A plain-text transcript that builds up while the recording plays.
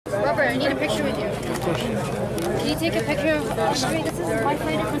I need a picture with you. Can you take a picture of this is my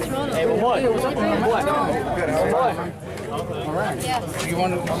fight against Toronto. Hey, what? What's up, man? What? All right. Yes. You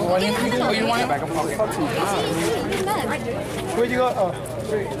want to? Oh, you want him? Where'd you go? Oh.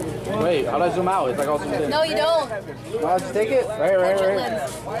 Wait, how do I zoom out? It's like all zoomed in. No, you don't. I'll just take it. Right.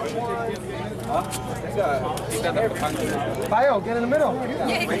 Bio, get in the middle.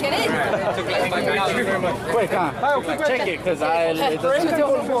 Yeah, get in. Quick, huh? Bio, quick, Check it, because it doesn't.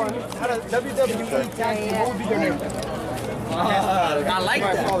 Had a WWE tag team. What would be your name? I like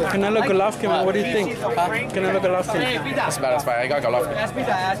that. Canelo Golovkin, what do you think? Canelo Golovkin. That's bad. That's fine. I got Golovkin.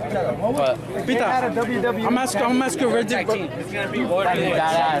 But Pita, Had a WWE I'm asking Reggie.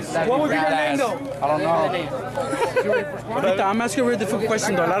 badass. What would be your name though? I don't know. Pita, I'm asking a very different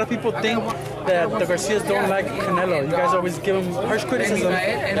question though. A lot of people think that the Garcia'S don't like Canelo. You guys always give him harsh criticism.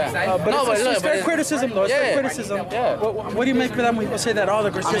 But it's fair criticism though. It's fair criticism. Yeah. What do you make of that when people say that all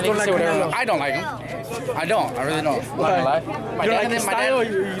the Garcia'S don't like Canelo? I don't like him. I don't. I really don't. Why? You don't like his style?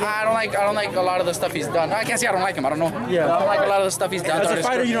 I don't like a lot of the stuff he's done. I can't say I don't like him. I don't know. Yeah. I don't like a lot of the stuff he's done. As a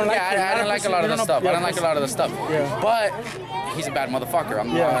fighter, you don't like him. I don't like a lot of the stuff. I don't like a lot of the stuff. Yeah. But he's a bad motherfucker.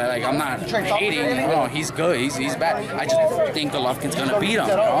 I'm not hating. No, he's good. He's bad. I just think Golovkin's gonna beat him.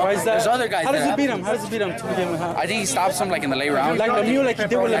 You know? Why is that? There's other guys. How does he beat him? How does he beat him to begin with? I think he stops him like in the late round. Like Lemieux, like he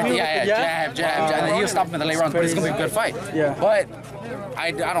did with Lemieux. Jab. And then he'll stop him in the late round. But it's gonna be a good fight. Yeah. But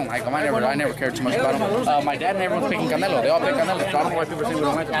I don't like him. I never cared too much about him. My dad and everyone's picking Canelo. They all pick Canelo. I don't know why people say we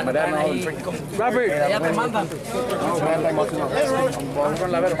don't like him. My dad and all picking Robert.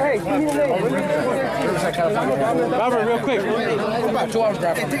 Robert, real quick. about 2 hours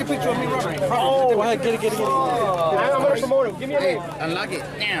driving. Take a picture of me, Robert. Oh, go ahead, get it. I'm gonna promote him. Give me a name. Unlock it.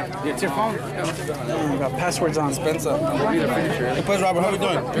 Damn. It's your phone. You got passwords on. Spencer. Hey, Pez, Robert, how we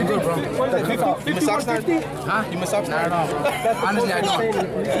doing? Doing good, bro. You miss Oxnard? Huh? You miss Oxnard? No. Honestly, I don't.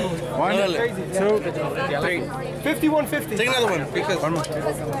 1, 2, 3. 5150. Take another one, because... 1,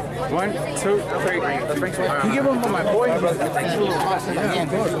 2, 3. You give him my boy. Yeah,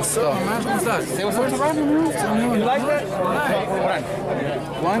 good. What's up, man? What's up? Say what's up to Robert, man. You like that?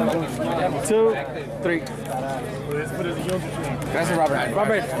 Hold on. 1, 2, 3. That's it, Robert.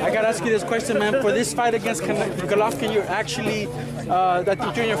 Robert, I gotta ask you this question, man. For this fight against Golovkin, you're actually, that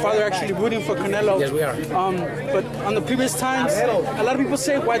you and your father are actually rooting for Canelo. Yes, we are. But on the previous times, a lot of people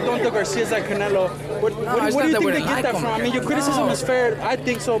say, why don't the Garcia'S like Canelo? What do you think they get that from? I mean, your criticism is fair. I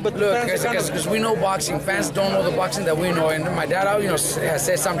think so, but look, because we know boxing. Fans don't know the boxing that we know. And my dad, has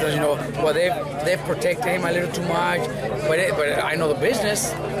said sometimes, well, they've protected him a little too much. But I know the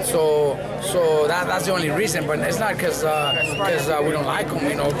business, so that's the only reason. But it's not because we don't like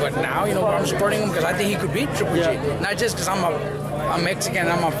him, But now, I'm supporting him because I think he could beat Triple G. Not just because I'm Mexican and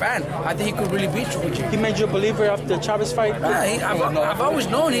I'm a fan. I think he could really beat Triple G. He made you a believer after the Chavez fight? I've always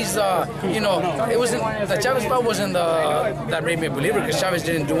known he's, it wasn't, the Chavez fight wasn't that made me a believer because Chavez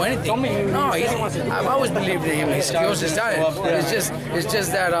didn't do anything. No, I've always believed in him. His skills, his talent. It's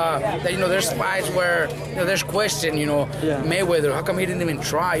just that, there's fights where, there's question, Mayweather, how come he didn't even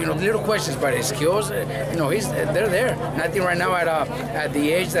try? Little questions, but his skills, they're there. And I think right now at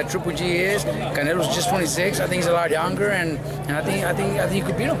the age that Triple G is, Canelo's just 26. I think he's a lot younger, and I think he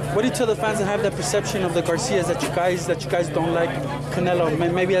could beat him. What do you tell the fans that have that perception of the Garcia'S that you guys don't like Canelo?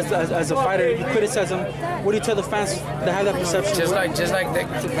 Maybe as a fighter, you criticize him. What do you tell the fans that have that perception? Just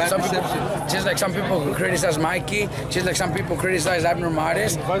like some people who criticize Mikey, just like some people criticize Abner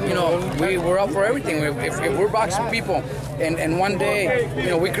Mares. We're up for everything. If we're boxing people, and one day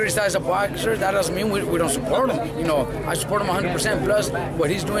we criticize a boxer, that doesn't mean we don't support him. I support him 100%. Plus, what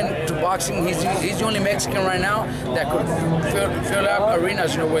he's doing to boxing, he's the only Mexican right now that could fill up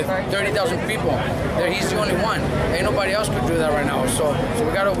arenas, with 30,000 people. He's the only one. Ain't nobody else could do that right now. So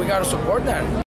we gotta support that.